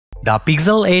The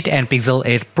Pixel 8 and Pixel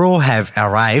 8 Pro have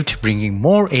arrived, bringing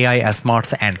more AI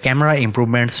smarts and camera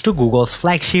improvements to Google's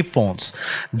flagship phones.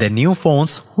 The new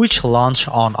phones, which launch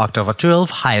on October 12,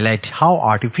 highlight how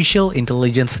artificial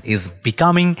intelligence is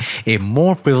becoming a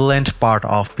more prevalent part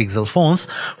of Pixel phones,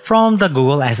 from the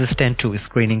Google Assistant to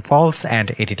screening calls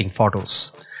and editing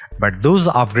photos. But those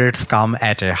upgrades come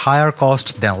at a higher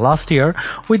cost than last year,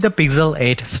 with the Pixel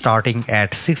 8 starting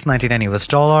at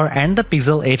 $699 and the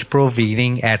Pixel 8 Pro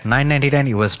beginning at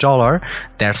 $999.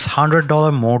 That's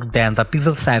 $100 more than the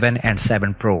Pixel 7 and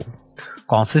 7 Pro.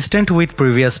 Consistent with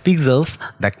previous Pixels,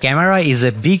 the camera is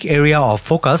a big area of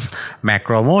focus.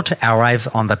 Macro mode arrives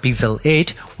on the Pixel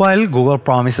 8, while Google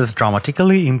promises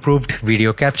dramatically improved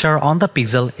video capture on the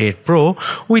Pixel 8 Pro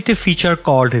with a feature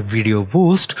called Video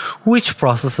Boost, which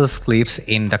processes clips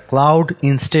in the cloud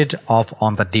instead of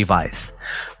on the device.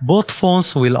 Both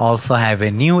phones will also have a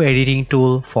new editing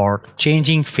tool for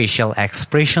changing facial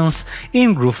expressions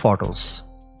in group photos.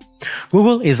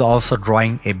 Google is also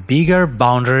drawing a bigger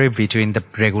boundary between the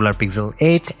regular Pixel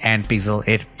 8 and Pixel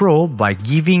 8 Pro by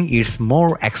giving its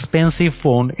more expensive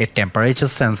phone a temperature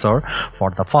sensor for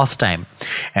the first time.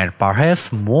 And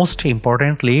perhaps most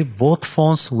importantly, both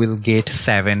phones will get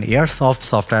 7 years of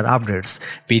software updates,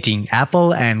 beating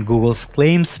Apple and Google's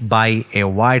claims by a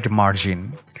wide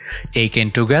margin.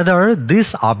 Taken together,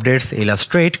 these updates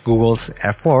illustrate Google's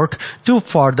effort to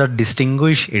further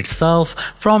distinguish itself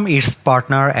from its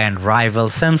partner and rival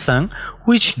Samsung,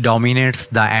 which dominates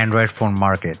the Android phone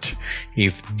market.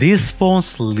 If these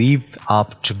phones live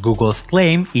up to Google's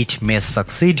claim, it may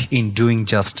succeed in doing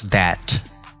just that.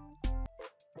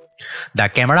 The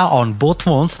camera on both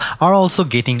phones are also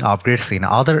getting upgrades in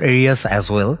other areas as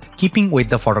well, keeping with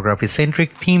the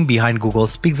photography-centric theme behind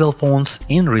Google's Pixel phones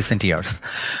in recent years.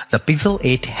 The Pixel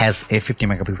 8 has a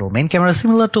 50-megapixel main camera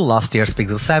similar to last year's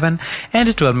Pixel 7 and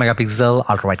a 12-megapixel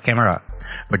ultra-wide camera.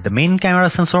 But the main camera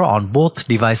sensor on both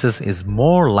devices is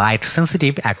more light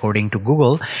sensitive according to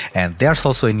Google, and there's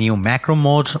also a new macro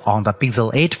mode on the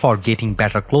Pixel 8 for getting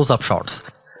better close-up shots.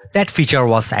 That feature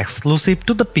was exclusive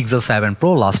to the Pixel 7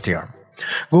 Pro last year.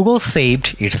 Google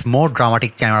saved its more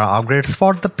dramatic camera upgrades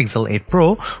for the Pixel 8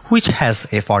 Pro, which has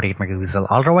a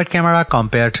 48-megapixel ultra-wide camera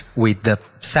compared with the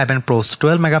 7 Pro's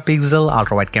 12-megapixel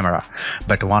ultra-wide camera.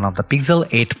 But one of the Pixel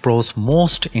 8 Pro's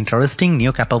most interesting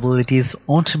new capabilities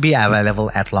won't be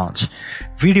available at launch.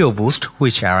 Video Boost,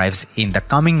 which arrives in the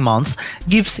coming months,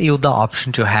 gives you the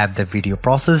option to have the video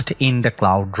processed in the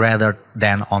cloud rather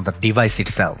than on the device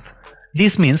itself.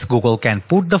 This means Google can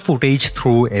put the footage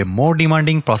through a more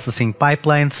demanding processing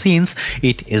pipeline since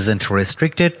it isn't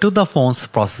restricted to the phone's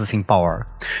processing power.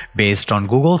 Based on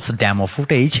Google's demo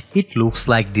footage, it looks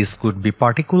like this could be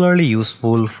particularly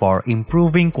useful for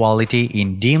improving quality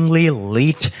in dimly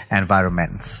lit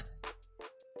environments.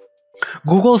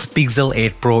 Google's Pixel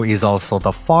 8 Pro is also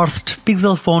the first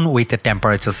Pixel phone with a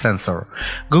temperature sensor.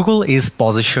 Google is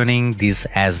positioning this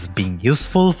as being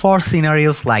useful for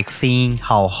scenarios like seeing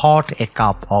how hot a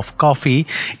cup of coffee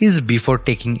is before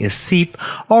taking a sip,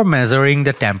 or measuring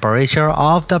the temperature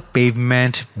of the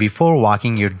pavement before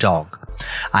walking your dog.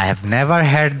 I have never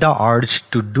had the urge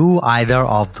to do either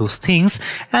of those things,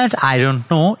 and I don't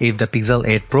know if the Pixel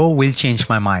 8 Pro will change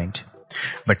my mind.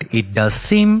 But it does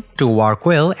seem to work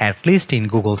well, at least in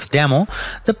Google's demo.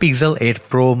 The Pixel 8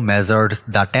 Pro measured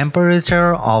the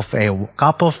temperature of a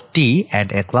cup of tea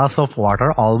and a glass of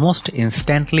water almost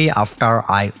instantly after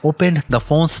I opened the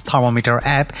phone's thermometer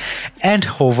app and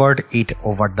hovered it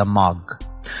over the mug.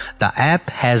 The app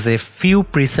has a few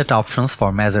preset options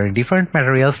for measuring different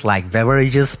materials like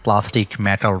beverages, plastic,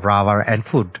 metal, rubber, and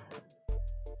food.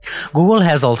 Google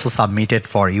has also submitted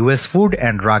for US Food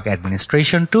and Drug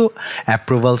Administration to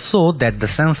approval so that the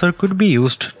sensor could be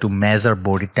used to measure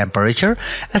body temperature,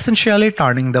 essentially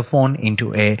turning the phone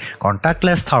into a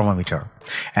contactless thermometer.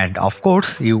 And of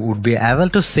course, you would be able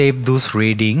to save those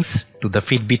readings to the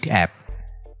Fitbit app.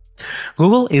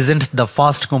 Google isn't the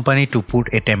first company to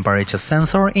put a temperature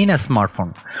sensor in a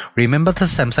smartphone. Remember the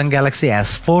Samsung Galaxy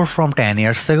S4 from 10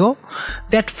 years ago?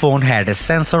 That phone had a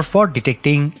sensor for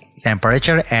detecting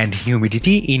temperature and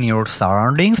humidity in your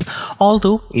surroundings,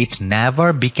 although it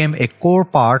never became a core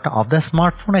part of the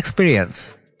smartphone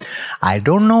experience. I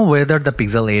don't know whether the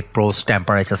Pixel 8 Pro's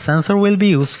temperature sensor will be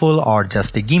useful or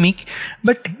just a gimmick,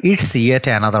 but it's yet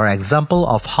another example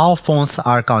of how phones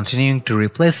are continuing to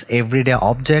replace everyday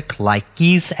objects like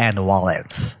keys and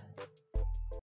wallets.